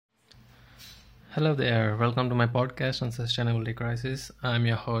Hello there, welcome to my podcast on sustainability crisis. I'm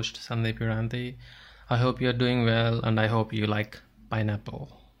your host Sandeep Uranti. I hope you're doing well and I hope you like pineapple.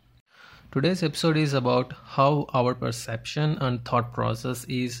 Today's episode is about how our perception and thought process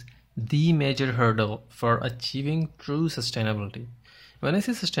is the major hurdle for achieving true sustainability. When I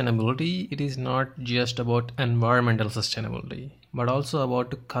say sustainability, it is not just about environmental sustainability, but also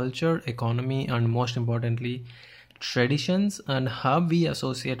about culture, economy, and most importantly, traditions and how we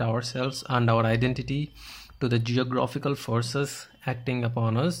associate ourselves and our identity to the geographical forces acting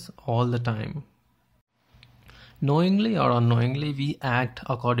upon us all the time. Knowingly or unknowingly, we act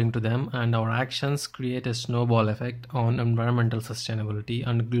according to them, and our actions create a snowball effect on environmental sustainability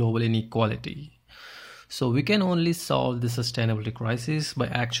and global inequality. So, we can only solve the sustainability crisis by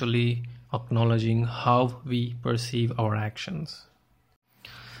actually acknowledging how we perceive our actions.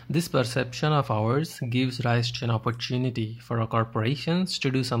 This perception of ours gives rise to an opportunity for our corporations to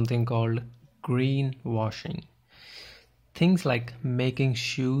do something called greenwashing. Things like making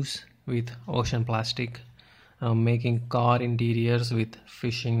shoes with ocean plastic, making car interiors with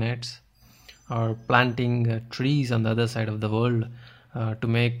fishing nets, or planting trees on the other side of the world to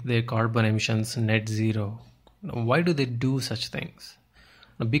make their carbon emissions net zero. Why do they do such things?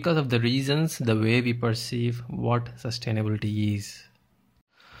 Because of the reasons, the way we perceive what sustainability is.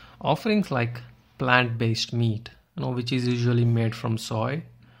 Offerings like plant-based meat, which is usually made from soy,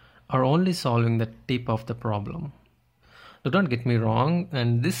 are only solving the tip of the problem. Now, don't get me wrong,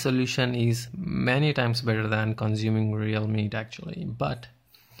 and this solution is many times better than consuming real meat actually. But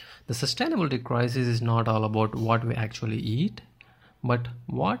the sustainability crisis is not all about what we actually eat, but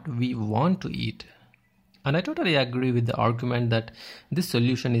what we want to eat. And I totally agree with the argument that this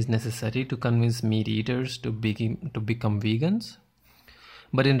solution is necessary to convince meat eaters to become vegans.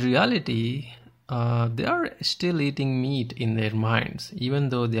 But in reality, they are still eating meat in their minds, even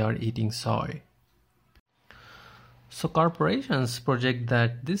though they are eating soy. So corporations project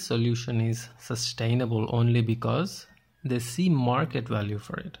that this solution is sustainable only because they see market value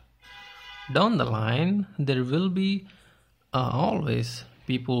for it. Down the line, there will be always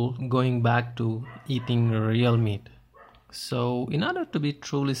people going back to eating real meat. So in order to be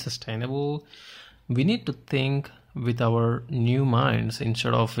truly sustainable, we need to think with our new minds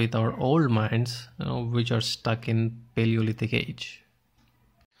instead of with our old minds, which are stuck in Paleolithic age.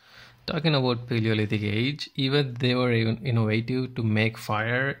 Talking about Paleolithic age, even they were even innovative to make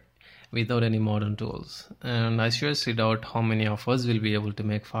fire without any modern tools. And I seriously doubt how many of us will be able to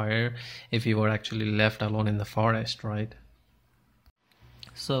make fire if we were actually left alone in the forest, right?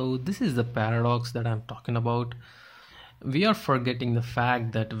 So this is the paradox that I'm talking about. We are forgetting the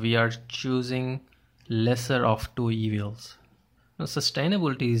fact that we are choosing lesser of two evils. Now,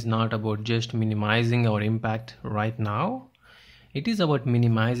 sustainability is not about just minimizing our impact right now. It is about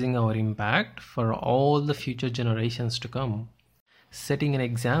minimizing our impact for all the future generations to come. Setting an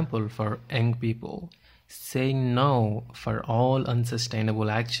example for young people. Saying no for all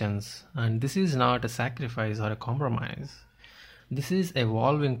unsustainable actions. And this is not a sacrifice or a compromise. This is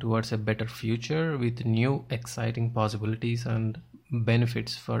evolving towards a better future with new exciting possibilities and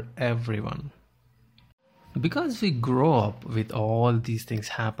benefits for everyone. Because we grow up with all these things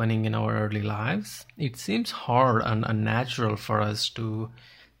happening in our early lives, it seems hard and unnatural for us to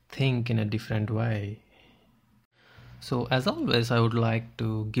think in a different way. So, as always, I would like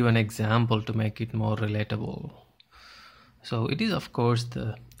to give an example to make it more relatable. So, it is, of course,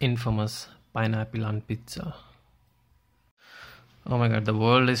 the infamous pineapple on pizza. Oh my god, the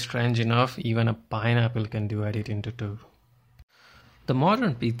world is strange enough, even a pineapple can divide it into two. The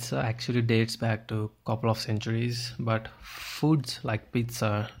modern pizza actually dates back to a couple of centuries, but foods like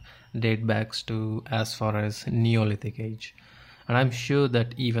pizza date back to as far as Neolithic age. And I'm sure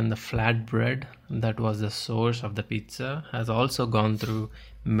that even the flatbread that was the source of the pizza has also gone through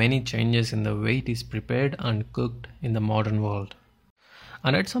many changes in the way it is prepared and cooked in the modern world.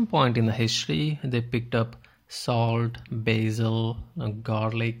 And at some point in the history, they picked up salt, basil,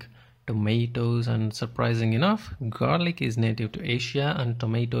 garlic, tomatoes, and surprising enough, garlic is native to Asia and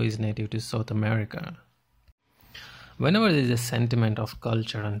tomato is native to South America. Whenever there is a sentiment of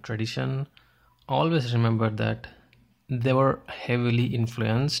culture and tradition, always remember that they were heavily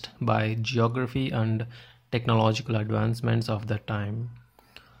influenced by geography and technological advancements of that time.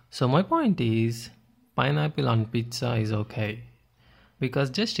 So my point is, pineapple on pizza is okay.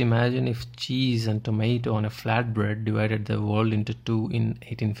 Because just imagine if cheese and tomato on a flatbread divided the world into two in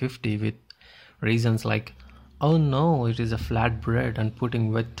 1850 with reasons like, oh no, it is a flatbread and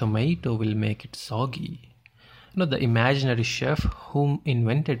putting wet tomato will make it soggy. The imaginary chef whom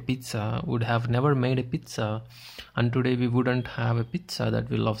invented pizza would have never made a pizza, and today we wouldn't have a pizza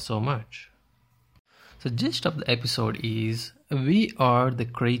that we love so much. So gist of the episode is we are the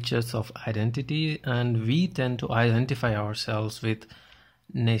creatures of identity, and we tend to identify ourselves with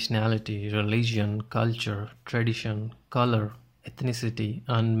nationality, religion, culture, tradition, color, ethnicity,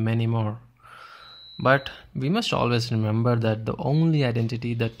 and many more. But we must always remember that the only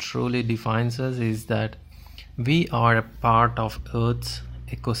identity that truly defines us is that we are a part of Earth's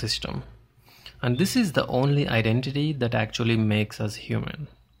ecosystem. And this is the only identity that actually makes us human.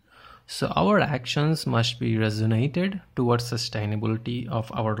 So our actions must be resonated towards sustainability of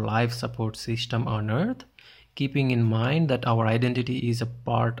our life support system on Earth, keeping in mind that our identity is a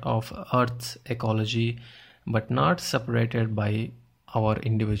part of Earth's ecology, but not separated by our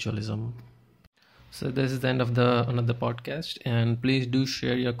individualism. So this is the end of the another podcast, and please do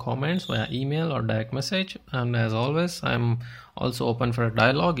share your comments via email or direct message. And as always, I'm also open for a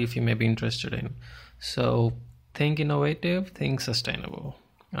dialogue if you may be interested in. So think innovative, think sustainable.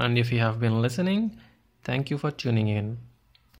 And if you have been listening, thank you for tuning in.